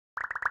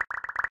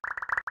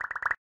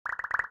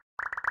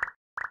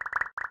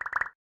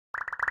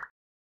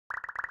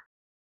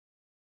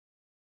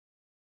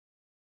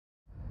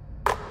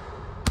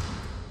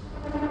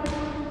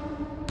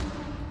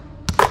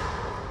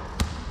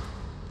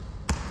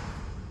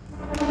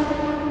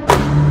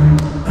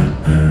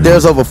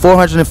There's over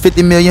 450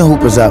 million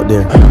hoopers out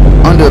there.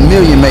 Under a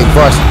million make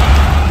varsity.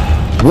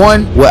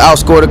 One will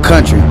outscore the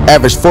country,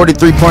 average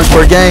 43 points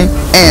per game,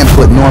 and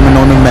put Norman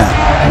on the map.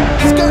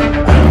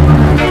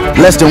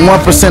 Less than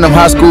 1% of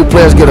high school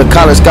players get a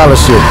college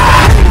scholarship.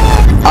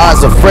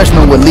 Odds of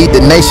freshmen would lead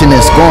the nation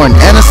in scoring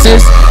and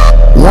assists.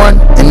 One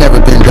and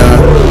never been done.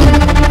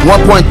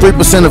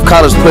 1.3% of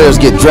college players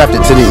get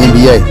drafted to the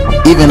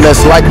NBA. Even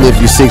less likely if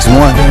you're 6'1".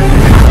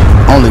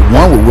 Only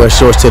one would wear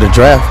shorts to the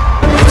draft.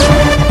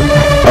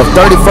 Of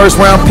 30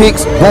 first-round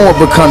picks, one will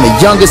become the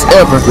youngest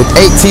ever with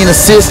 18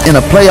 assists in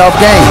a playoff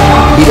game.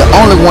 Be the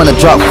only one to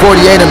drop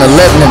 48 and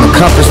 11 in the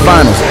conference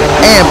finals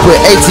and put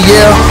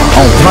ATL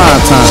on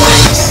prime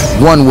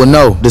time. One will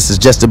know this is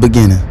just the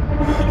beginning.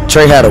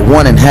 Trae had a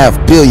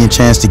 1.5 billion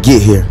chance to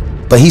get here,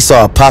 but he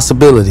saw a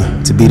possibility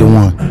to be the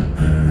one.